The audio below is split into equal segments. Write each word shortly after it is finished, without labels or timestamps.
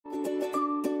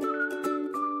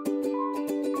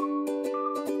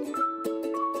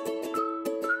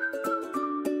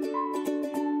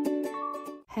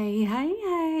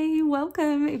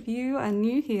welcome. If you are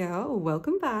new here,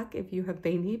 welcome back. If you have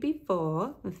been here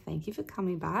before, thank you for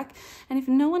coming back. And if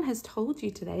no one has told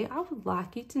you today, I would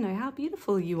like you to know how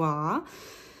beautiful you are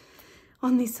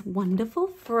on this wonderful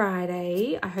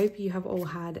Friday. I hope you have all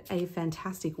had a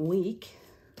fantastic week.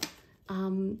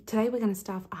 Today we're going to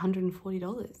stuff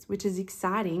 $140, which is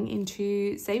exciting,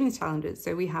 into savings challenges.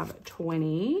 So we have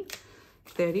 20,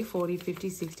 30, 40, 50,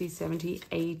 60, 70,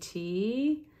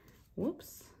 80,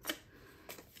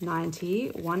 90,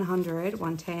 100,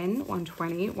 110,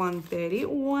 120, 130,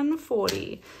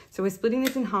 140. So we're splitting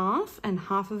this in half, and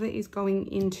half of it is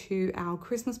going into our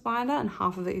Christmas binder and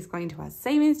half of it is going to our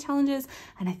savings challenges.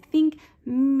 And I think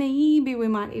maybe we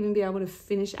might even be able to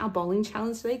finish our bowling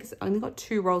challenge today because it's only got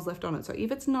 2 rolls left on it. So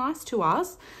if it's nice to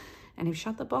us, and if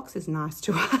Shut the Box is nice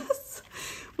to us,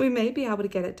 we may be able to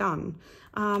get it done.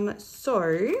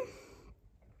 So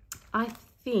I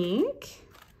think,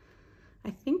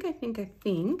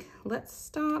 let's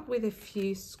start with a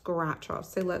few scratch offs.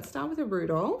 So let's start with a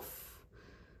Rudolph.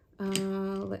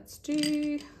 Let's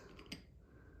do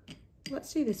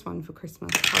this one for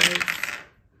Christmas colors.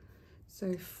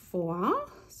 So 4.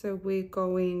 So we're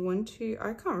going 1, 2,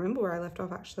 I can't remember where I left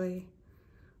off actually.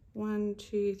 1,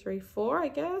 2, 3, 4, I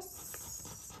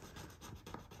guess.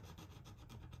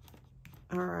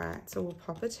 All right, so we'll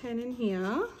pop a 10 in here.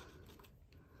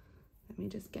 Let me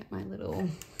just get my little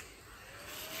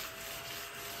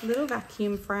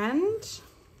vacuum friend.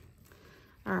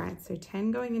 All right, so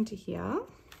 10 going into here.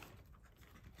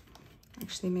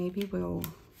 Actually, maybe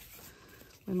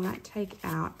we might take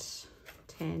out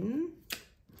 10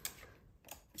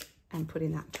 and put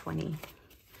in that 20.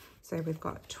 So we've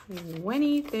got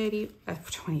 20,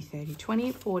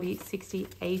 40, 60,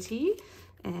 80,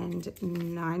 and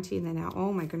 90 in there now.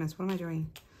 Oh my goodness, what am I doing?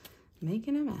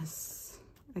 Making a mess.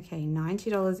 Okay,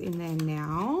 $90 in there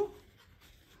now.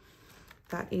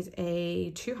 That is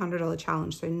a $200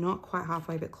 challenge, so not quite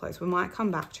halfway, but close. We might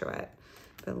come back to it,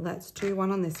 but let's do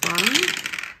one on this one.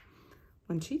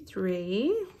 1, 2,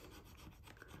 3,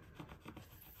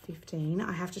 15.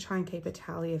 I have to try and keep a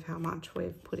tally of how much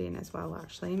we've put in as well,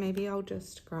 actually. Maybe I'll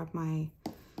just grab my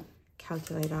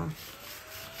calculator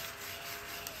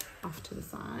off to the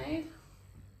side.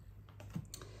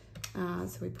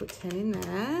 So we put 10 in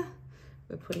there.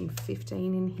 We're putting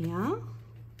 15 in here.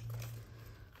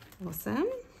 Awesome.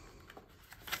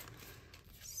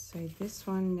 So this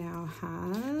one now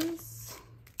has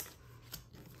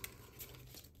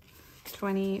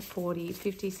 20, 40,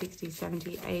 50, 60,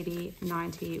 70, 80,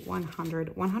 90,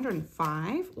 100,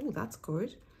 105. Oh, that's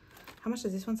good. How much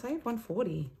does this one say?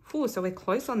 140. Oh, so we're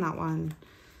close on that one.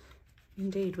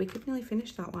 Indeed, we could nearly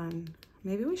finish that one.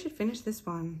 Maybe we should finish this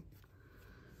one.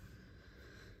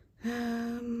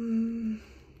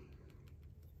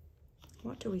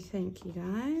 What do we think, you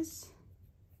guys?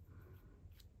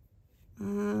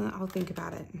 I'll think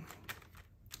about it.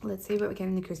 Let's see what we get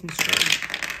in the Christmas tree.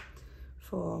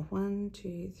 4, 1,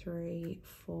 2, 3,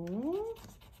 4.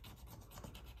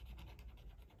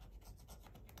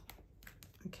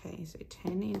 Okay, so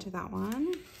 10 into that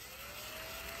one.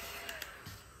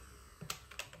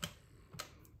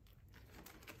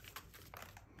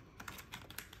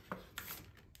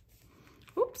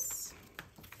 Oops.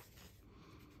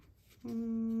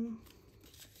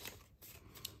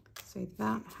 So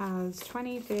that has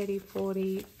 20, 30,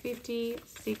 40, 50,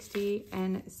 60,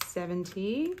 and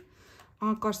 70.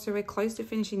 Oh gosh, so we're close to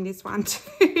finishing this one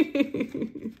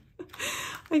too.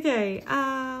 Okay,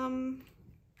 I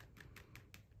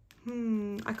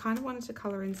kind of wanted to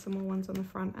color in some more ones on the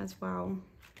front as well.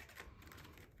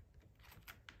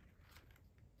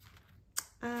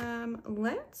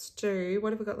 Let's do,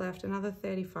 what have we got left? Another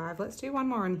 35. Let's do one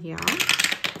more on here.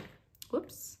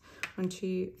 Whoops. 1,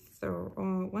 2, 3,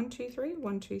 1, 2, 3,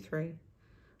 1, 2, 3.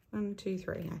 1, 2,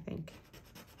 3, I think.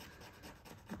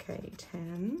 Okay,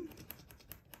 10.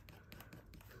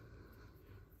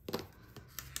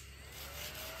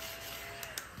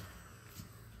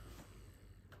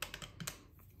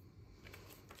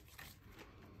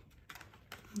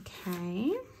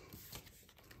 Okay.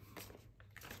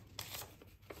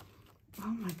 Oh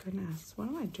my goodness, what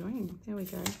am I doing? There we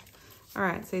go. All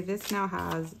right, so this now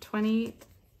has 20,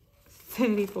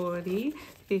 30, 40,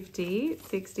 50,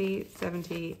 60,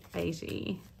 70,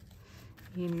 80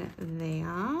 in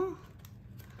there.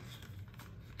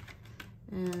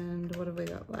 And what have we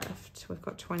got left? We've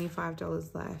got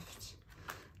 $25 left.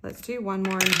 Let's do one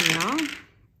more in here.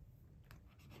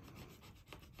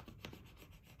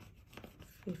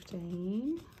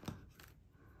 15.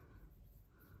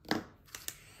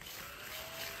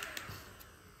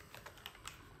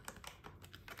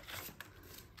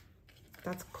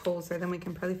 That's cool. So then we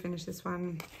can probably finish this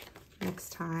one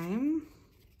next time.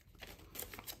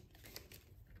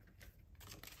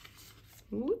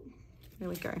 Ooh, there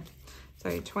we go.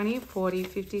 So 20, 40,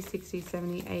 50, 60,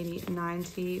 70, 80,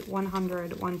 90,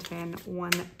 100, 110,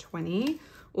 120.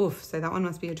 Oof, so that one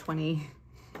must be a 20.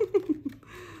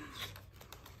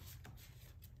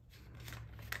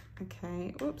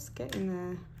 Okay, oops, get in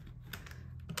there.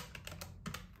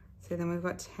 So then we've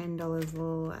got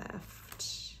 $10 left.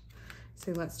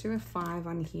 So let's do a 5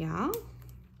 on here.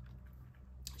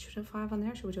 Should we do a 5 on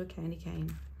there or should we do a candy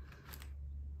cane?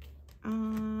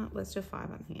 Let's do a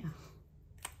 5 on here.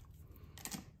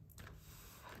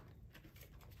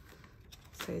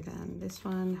 So then this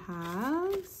one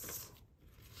has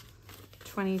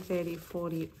 20, 30,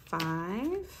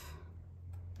 45.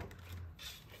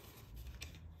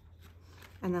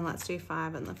 And then let's do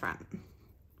 5 in the front.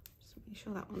 Just make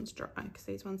sure that one's dry because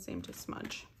these ones seem to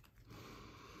smudge.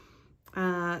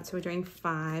 So we're doing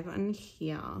 5 on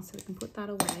here. So we can put that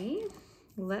away.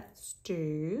 Let's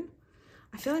do,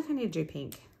 I feel like I need to do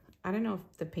pink. I don't know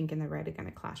if the pink and the red are going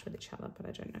to clash with each other, but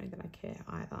I don't know that I care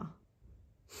either.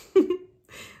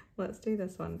 Let's do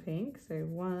this one pink. So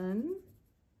 1,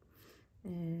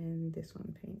 and this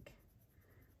one pink.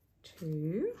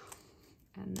 2,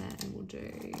 and then we'll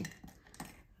do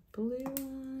blue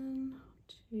 1,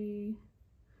 2.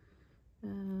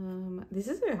 This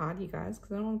is so hard, you guys,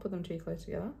 because I don't want to put them too close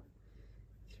together.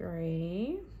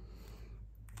 3,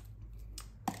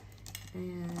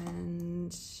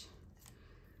 and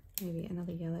maybe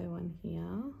another yellow one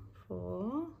here.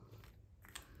 4,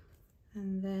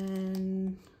 and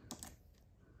then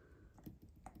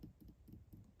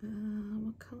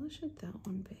what color should that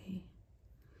one be?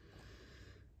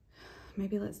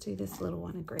 Maybe let's do this little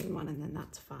one, a green one, and then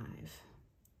that's 5.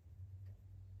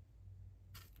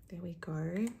 There we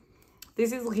go.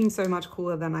 This is looking so much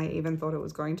cooler than I even thought it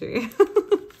was going to.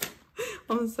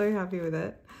 I'm so happy with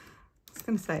it. I was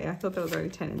going to say, I thought there was already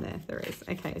 10 in there. There is.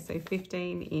 Okay, so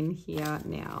 15 in here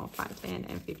now. 5, 10,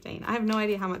 and 15. I have no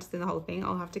idea how much is in the whole thing.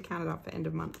 I'll have to count it up for end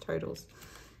of month totals.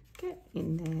 Get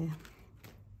in there.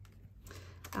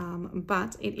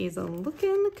 But it is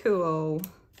looking cool.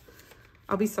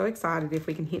 I'll be so excited if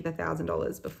we can hit the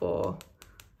 $1,000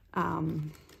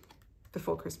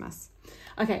 before Christmas.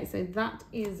 Okay, so that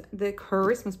is the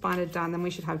Christmas binder done. Then we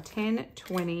should have 10,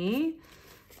 20,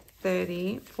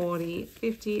 30, 40,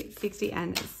 50, 60,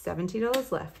 and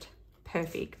 $70 left.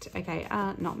 Perfect. Okay,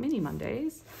 not mini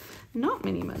Mondays. Not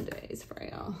mini Mondays,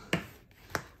 Freya.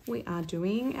 We are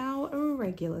doing our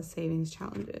regular savings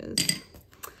challenges.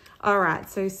 All right,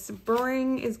 so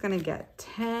spring is going to get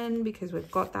 10 because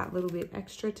we've got that little bit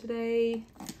extra today.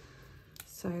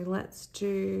 So let's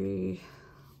do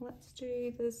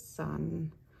the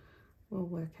sun. We'll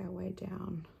work our way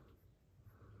down.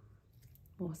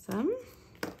 Awesome.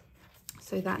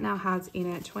 So that now has in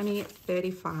it 20,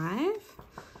 35.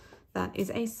 That is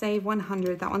a save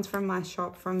 100. That one's from my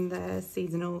shop from the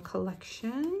seasonal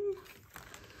collection.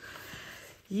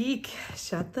 Yeek,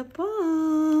 shut the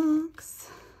box.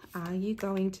 Are you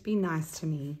going to be nice to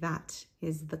me? That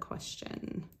is the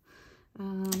question.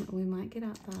 We might get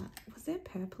out that, was it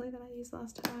purpley that I used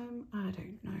last time? I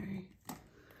don't know.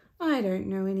 I don't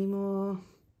know anymore.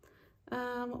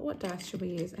 What dice should we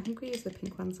use? I think we used the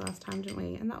pink ones last time, didn't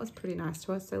we? And that was pretty nice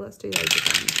to us, so let's do those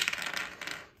again.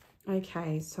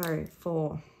 Okay, so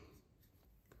 4.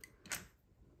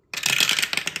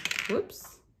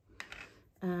 Whoops.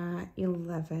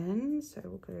 11, so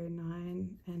we'll go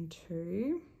 9 and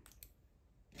 2.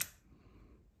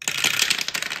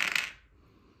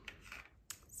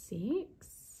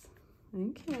 6.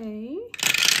 Okay.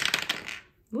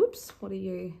 Whoops, what are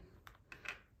you?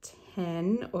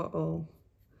 10. Uh-oh.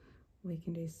 We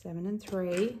can do 7 and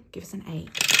 3. Give us an 8.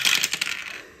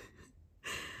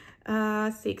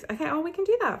 6. Okay, oh, we can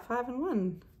do that. 5 and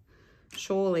 1.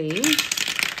 Surely.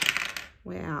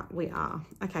 We are.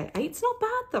 Okay, 8's not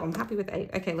bad though. I'm happy with 8.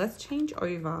 Okay, let's change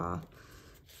over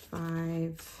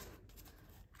 5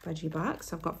 budgie bucks.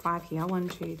 So I've got 5 here. 1,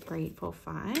 2, 3, 4,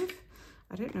 5.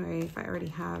 I don't know if I already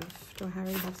have, do I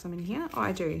already have some in here? Oh,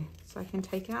 I do. So I can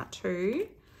take out 2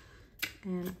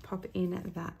 and pop in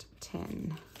that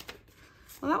 10.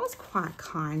 Well, that was quite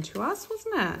kind to us,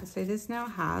 wasn't it? So this now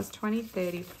has 20,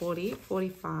 30, 40,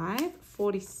 45,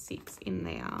 46 in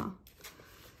there.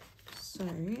 So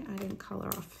I didn't colour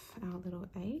off our little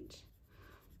 8.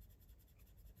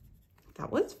 That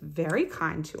was very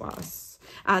kind to us.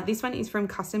 This one is from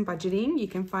Custom Budgeting. You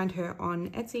can find her on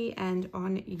Etsy and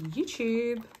on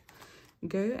YouTube.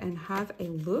 Go and have a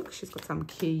look. She's got some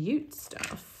cute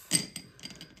stuff.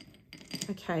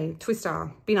 Okay,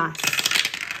 Twister, be nice.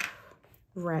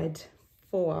 Red,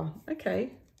 4.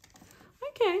 Okay.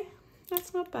 Okay.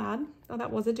 That's not bad. Oh,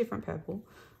 that was a different purple.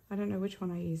 I don't know which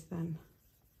one I used then.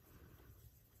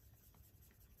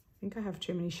 I think I have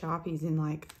too many Sharpies in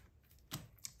like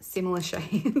similar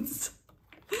shades.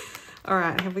 All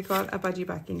right, have we got a budgie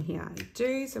back in here? I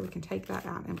do, so we can take that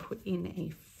out and put in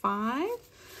a 5.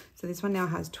 So this one now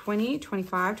has 20,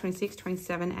 25, 26,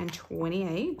 27, and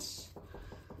 28.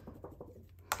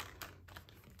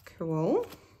 Cool.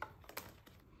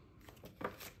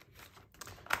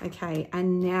 Okay,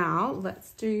 and now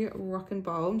let's do rock and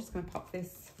roll. I'm just going to pop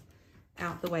this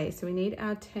out the way. So we need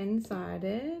our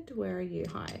 10-sided. Where are you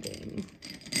hiding?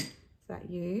 Is that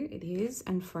you? It is.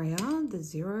 And Freya, the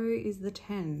 0 is the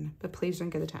 10, but please don't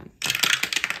get the 10.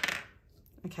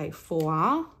 Okay,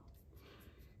 4,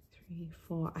 3,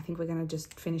 4. I think we're going to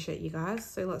just finish it, you guys.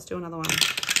 So let's do another one.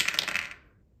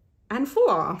 And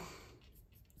 4.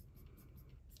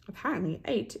 Apparently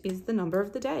 8 is the number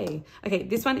of the day. Okay,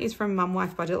 this one is from Mum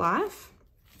Wife Budget Life.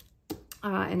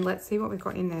 And let's see what we've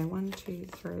got in there. 1, 2,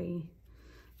 3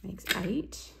 makes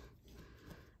 8.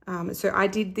 So I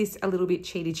did this a little bit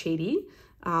cheaty.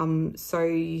 So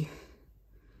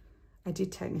I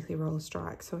did technically roll a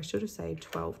strike, so I should have saved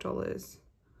 $12.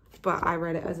 But I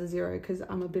read it as a 0 because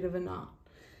I'm a bit of a nut.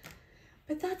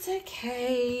 But that's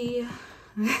okay.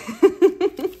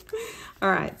 All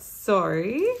right, so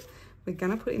we're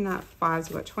going to put in that 5. So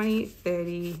we've got 20,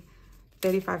 30,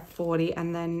 35, 40.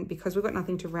 And then because we've got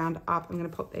nothing to round up, I'm going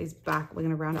to pop these back. We're going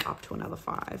to round it up to another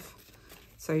 5.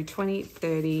 So 20,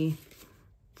 30,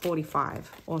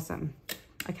 45. Awesome.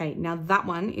 Okay, now that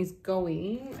one is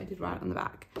going, I did write it on the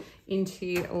back,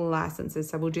 into licenses.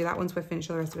 So we'll do that once we're finished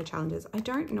the rest of the challenges. I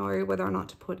don't know whether or not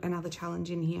to put another challenge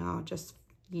in here just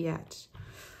yet.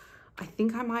 I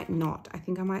think I might not. I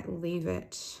think I might leave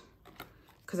it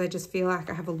because I just feel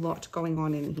like I have a lot going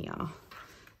on in here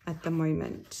at the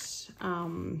moment.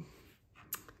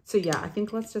 So yeah, I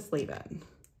think let's just leave it.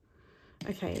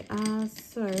 Okay,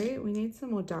 so we need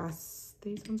some more dice.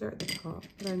 These ones are at the top,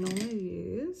 but I normally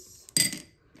use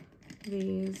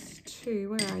these 2.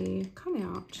 Where are you?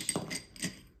 Come out.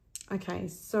 Okay,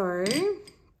 so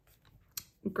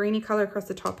greeny color across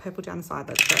the top, purple down the side.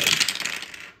 Let's go.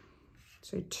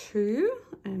 So 2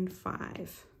 and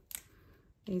 5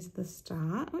 is the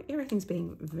start. Oh, everything's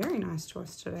being very nice to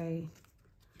us today.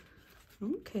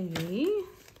 Okay,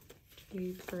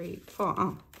 2, 3, 4.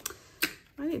 Oh,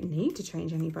 I didn't need to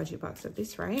change any budget bucks at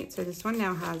this rate. So this one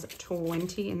now has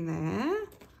 20 in there.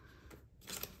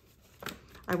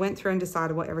 I went through and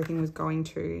decided what everything was going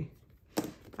to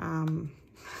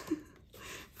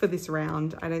for this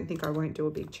round. I don't think I won't do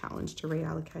a big challenge to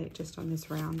reallocate just on this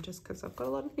round, just because I've got a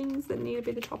lot of things that need a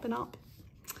bit of topping up.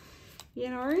 You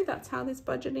know, that's how this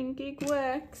budgeting gig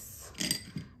works.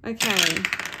 Okay.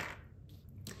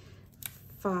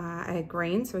 5,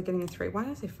 green, so we're getting a 3. Why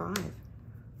did I say 5?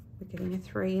 We're getting a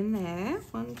 3 in there.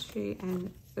 1, 2,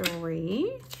 and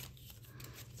 3.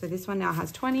 So this one now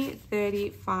has 20,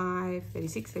 35,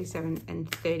 36, 37,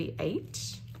 and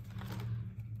 38.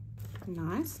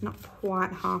 Nice, not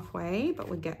quite halfway, but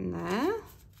we're getting there.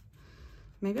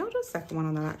 Maybe I'll do a second one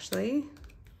on that actually.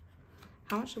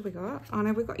 How much have we got? Oh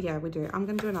no, we got, yeah, we do. I'm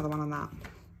gonna do another one on that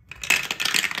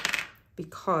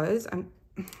because I'm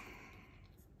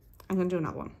gonna do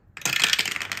another one.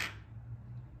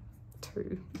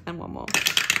 2 and 1 more.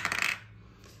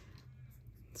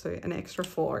 So an extra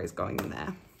 4 is going in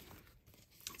there.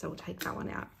 So we'll take that one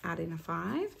out, add in a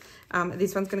 5.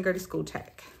 This one's gonna go to school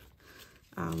tech.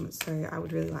 So I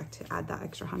would really like to add that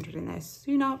extra 100 in there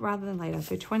sooner rather than later.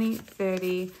 So 20,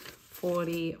 30,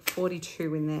 40,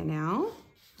 42 in there now.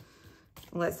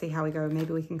 Let's see how we go.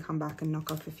 Maybe we can come back and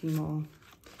knock off a few more.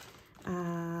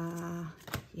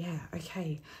 Yeah,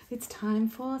 okay. It's time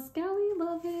for Scally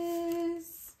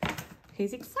Lovers.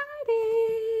 Who's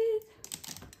excited?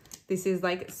 This is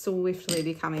like swiftly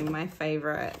becoming my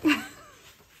favorite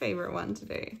one to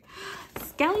do.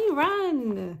 Scally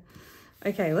Run.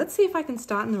 Okay, let's see if I can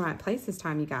start in the right place this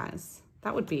time, you guys.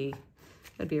 That'd be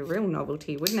a real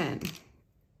novelty, wouldn't it?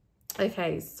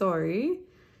 Okay, so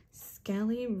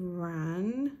Scally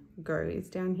Run goes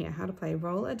down here. How to play.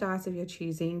 Roll a dice of your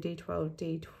choosing,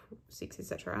 D12, D6,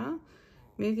 etc.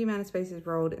 Move the amount of spaces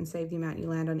rolled and save the amount you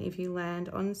land on. If you land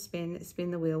on spin, spin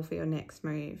the wheel for your next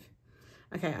move.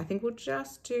 Okay, I think we'll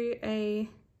just do a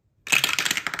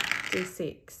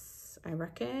D6. I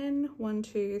reckon 1,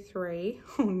 2, 3.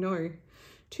 Oh no.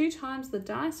 2 times the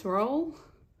dice roll.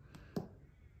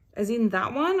 As in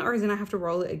that one, or as in I have to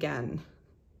roll it again?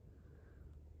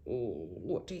 Ooh,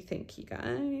 what do you think, you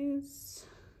guys?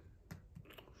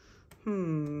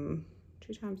 2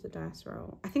 times the dice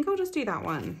roll. I think I'll just do that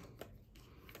one.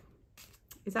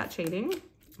 Is that cheating?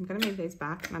 I'm going to move these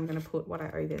back and I'm going to put what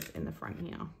I owe this in the front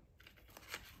here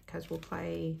because we'll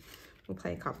play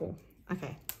a couple.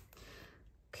 Okay,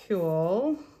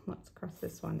 cool. Let's cross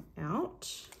this one out.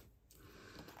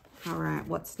 All right,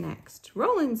 what's next?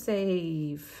 Roll and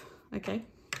save. Okay,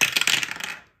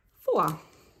 4.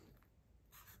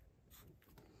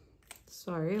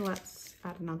 So let's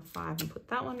add another 5 and put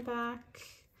that one back.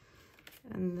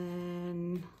 And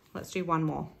then let's do one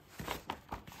more.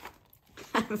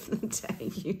 Have the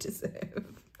day you deserve.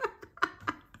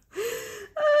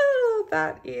 Oh,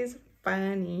 that is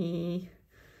funny.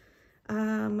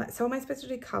 So am I supposed to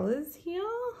do colors here?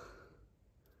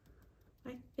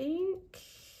 I think.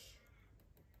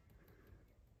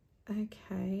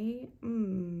 Okay.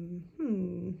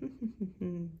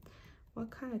 What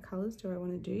kind of colors do I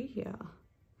want to do here?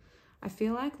 I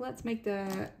feel like let's make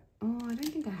the... Oh, I don't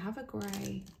think I have a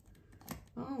grey.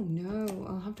 Oh no,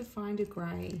 I'll have to find a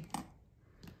grey.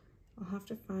 I'll have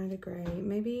to find a grey.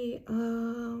 Maybe,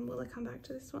 will I come back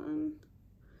to this one?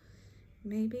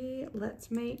 Maybe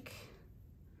let's make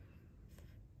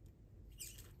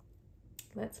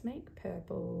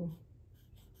purple.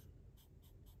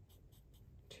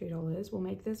 $2. We'll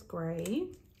make this grey.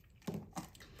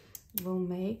 We'll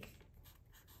make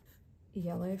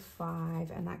yellow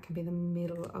 5, and that can be the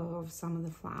middle of some of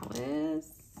the flowers.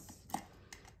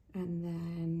 And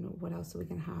then what else are we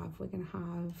gonna have? We're gonna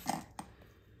have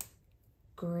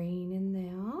green in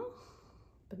there,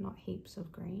 but not heaps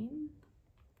of green,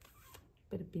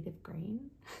 but a bit of green.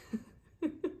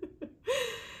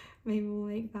 Maybe we'll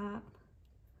make that.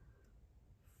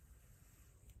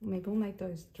 Maybe we'll make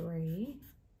those 3.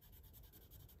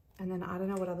 And then I don't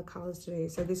know what other colors to do.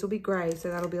 So this will be grey, so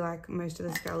that'll be like most of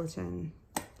the skeleton,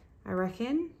 I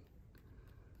reckon.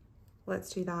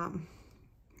 Let's do that.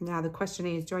 Now the question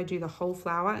is, do I do the whole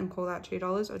flower and call that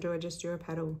 $2, or do I just do a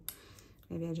petal?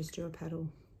 Maybe I just do a petal.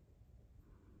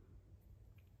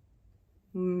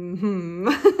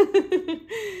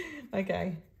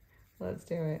 Okay, let's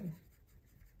do it.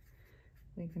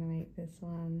 We're gonna make this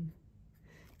one.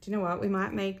 Do you know what? We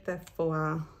might make the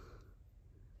 4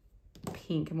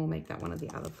 pink, and we'll make that one of the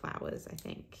other flowers, I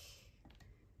think.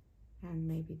 And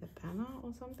maybe the banner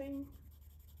or something.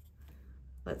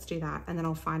 Let's do that, and then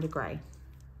I'll find a grey.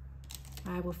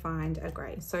 I will find a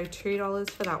grey. So $2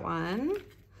 for that one.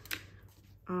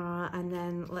 And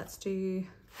then let's do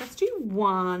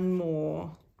one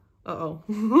more. Uh-oh.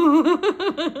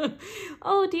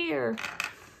 Oh dear.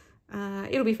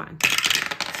 It'll be fine.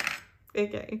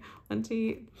 Okay, 1,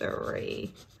 2,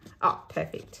 3. Oh,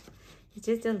 perfect. It's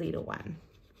just a little one.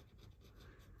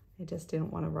 I just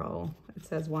didn't want to roll. It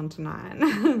says 1 to 9.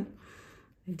 I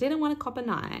didn't want to cop a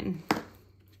 9.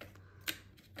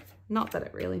 Not that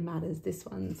it really matters. This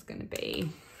one's going to be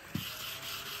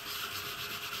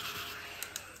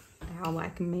our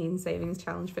like mean savings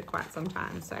challenge for quite some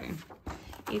time. So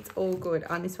it's all good.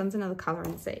 And this one's another color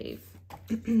and save.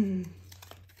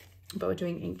 But we're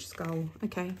doing each skull.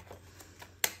 Okay.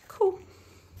 Cool.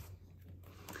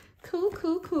 Cool,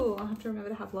 cool, cool. I'll have to remember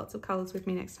to have lots of colors with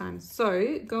me next time.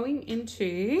 So going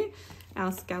into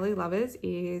our Scally lovers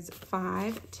is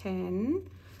 5, 10,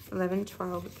 11,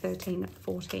 12, 13,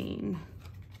 14.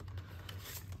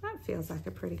 That feels like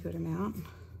a pretty good amount,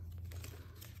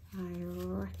 I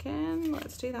reckon.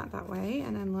 Let's do that way,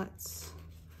 and then let's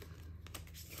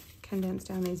condense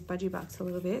down these budgie bucks a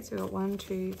little bit. So we've got 1,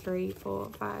 2, 3, 4,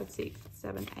 5, 6,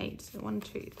 7, 8. So 1,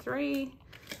 2, 3.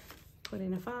 Put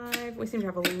in a 5. We seem to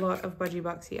have a lot of budgie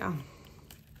bucks here.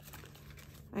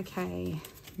 Okay,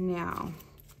 now,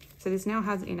 so this now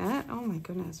has in it, oh my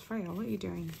goodness, Freya, what are you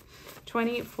doing?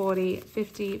 20, 40,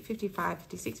 50, 55,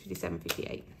 56, 57,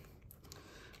 58.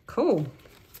 Cool.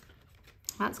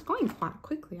 That's going quite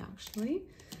quickly, actually.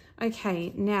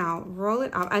 Okay, now roll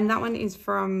it up. And that one is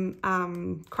from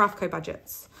Craftco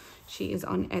Budgets. She is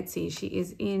on Etsy. She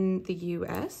is in the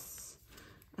US,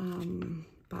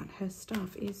 but her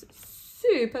stuff is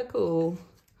super cool.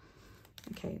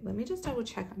 Okay, let me just double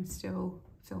check I'm still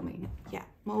filming. Yeah,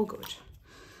 all good.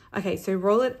 Okay, so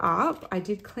roll it up. I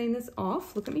did clean this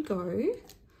off. Look at me go.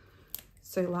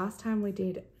 So last time we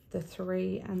did the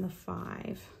 3 and the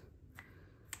 5.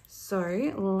 So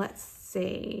let's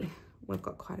see. We've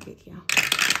got quite a bit here.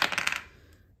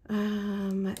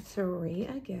 3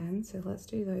 again. So let's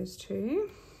do those 2.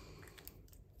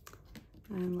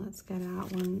 And let's get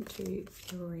out 1, 2,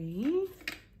 3.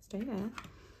 Stay there.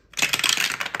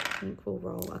 I think we'll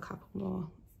roll a couple more.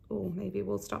 Or maybe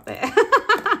we'll stop there.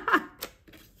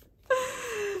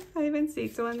 5 and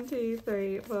 6. 1, 2,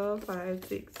 3, 4, 5,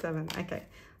 6, 7. Okay,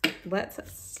 let's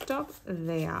stop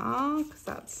there because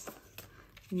that's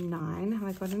 9. Have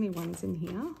I got any 1s in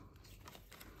here?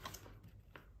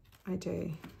 I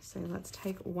do. So let's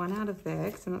take 1 out of there,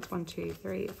 because then that's 1, 2,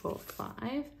 3, 4,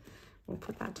 5. We'll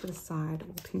put that to the side.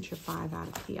 We'll pinch a 5 out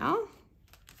of here.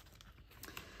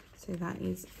 So that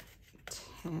is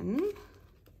 10.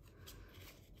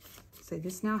 So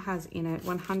this now has in it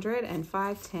 100 and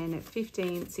 5, 10,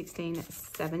 15, 16,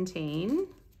 17.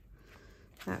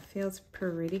 That feels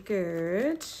pretty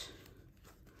good.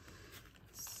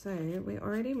 So we're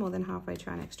already more than halfway to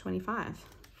our next 25.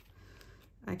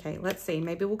 Okay, let's see.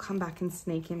 Maybe we'll come back and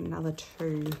sneak in another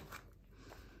 2.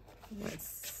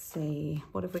 Let's see.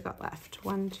 What have we got left?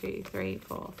 1, 2, 3,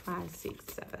 4, 5,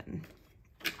 6, 7.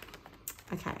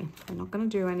 Okay, I'm not going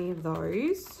to do any of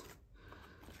those.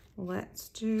 Let's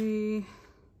do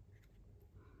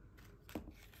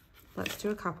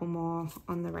a couple more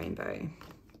on the rainbow,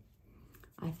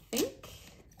 I think,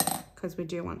 because we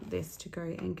do want this to go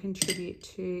and contribute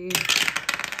to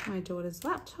my daughter's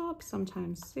laptop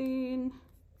sometime soon.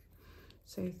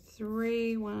 So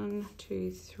 3, 1,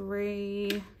 2,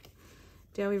 3.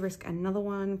 Dare we risk another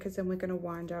one? Because then we're going to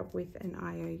wind up with an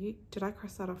IOU. Did I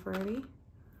cross that off already?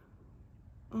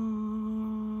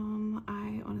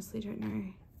 I honestly don't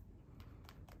know.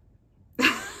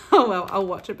 Oh well, I'll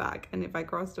watch it back, and if I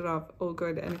crossed it off, all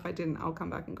good, and if I didn't, I'll come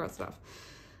back and cross it off.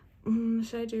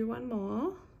 Should I do one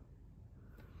more?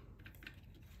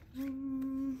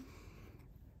 I'm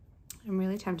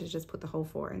really tempted to just put the whole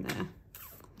 4 in there.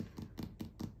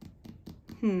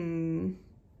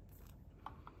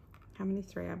 How many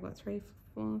 3? I've got 3,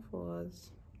 4,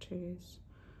 4s, 2s,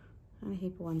 and a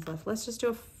heap of 1s left. Let's just do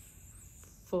a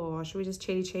 4. Should we just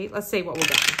cheat? Let's see what we'll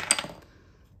get.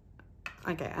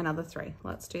 Okay, another 3.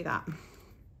 Let's do that.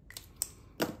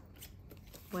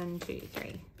 1, 2,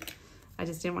 3. I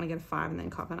just didn't want to get a 5 and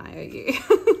then cop an IOU.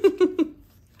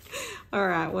 All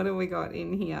right, what have we got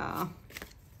in here?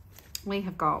 We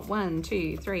have got 1,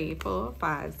 2, 3, 4,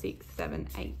 5, 6, 7,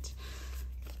 8.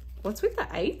 What's with the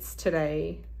 8s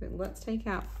today? Let's take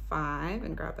out 5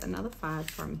 and grab another 5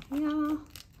 from here.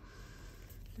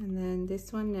 And then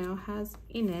this one now has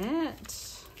in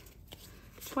it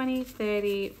 20,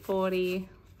 30, 40,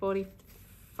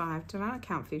 45. Did I not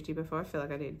count 50 before? I feel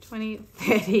like I did. 20,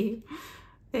 30,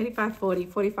 35, 40,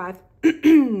 45,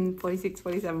 46,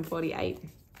 47, 48.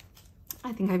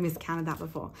 I think I miscounted that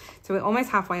before. So we're almost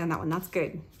halfway on that one. That's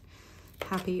good.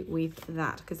 Happy with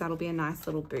that, because that'll be a nice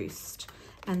little boost.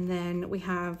 And then we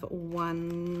have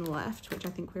 1 left, which I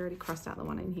think we already crossed out the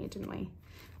 1 in here, didn't we?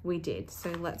 We did.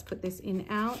 So let's put this in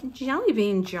our jelly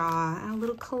bean jar, our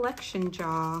little collection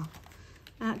jar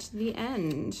at the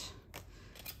end. So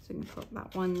we can put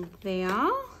that one there,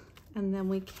 and then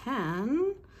we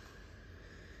can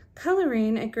color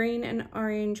in a green, an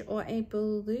orange, or a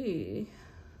blue.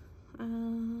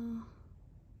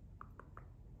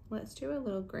 Let's do a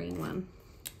little green one.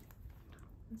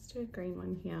 Let's do a green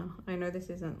one here. I know this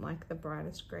isn't like the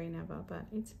brightest green ever, but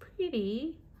it's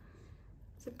pretty.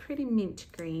 It's a pretty mint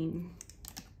green.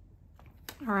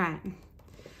 All right.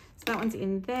 So that one's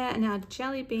in there, and our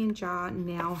jelly bean jar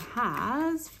now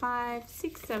has 5,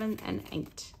 6, 7, and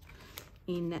 8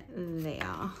 in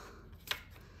there.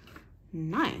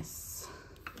 Nice.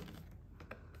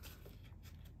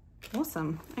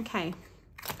 Awesome. Okay.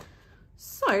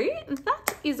 So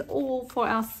that is all for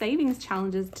our savings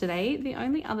challenges today. The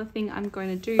only other thing I'm going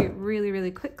to do really,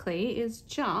 really quickly is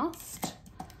just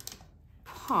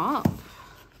pop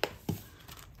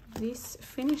this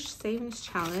finished savings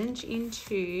challenge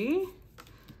into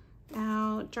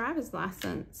our driver's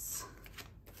license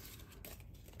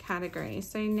category.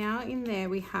 So now in there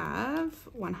we have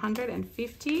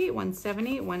 150,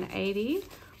 170, 180,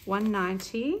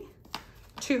 190,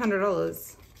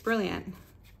 $200. Brilliant.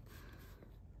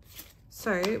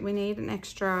 So we need an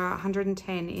extra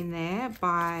 110 in there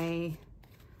by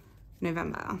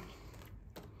November.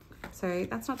 So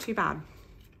that's not too bad.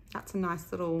 That's a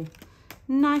nice little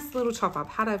top up.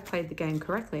 Had I played the game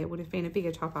correctly, it would have been a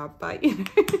bigger top up, but you know,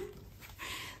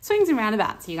 swings and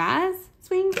roundabouts, you guys.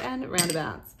 Swings and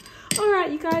roundabouts. All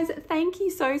right, you guys, thank you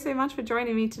so much for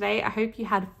joining me today. I hope you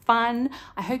had fun.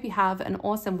 I hope you have an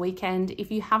awesome weekend.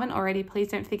 If you haven't already, please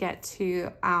don't forget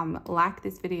to like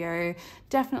this video.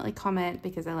 Definitely comment,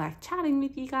 because I like chatting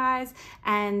with you guys.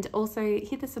 And also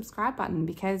hit the subscribe button,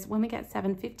 because when we get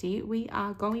 750, we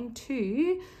are going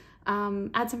to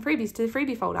add some freebies to the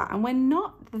freebie folder, and we're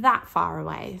not that far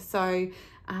away. So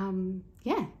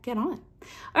yeah, get on it.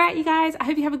 All right, you guys, I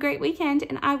hope you have a great weekend,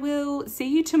 and I will see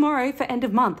you tomorrow for end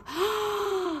of month.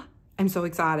 I'm so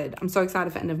excited. I'm so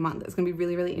excited for end of month. It's going to be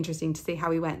really, really interesting to see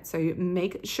how we went. So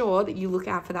make sure that you look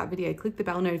out for that video. Click the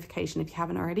bell notification if you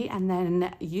haven't already, and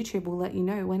then YouTube will let you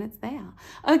know when it's there.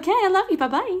 Okay, I love you.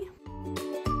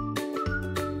 Bye-bye.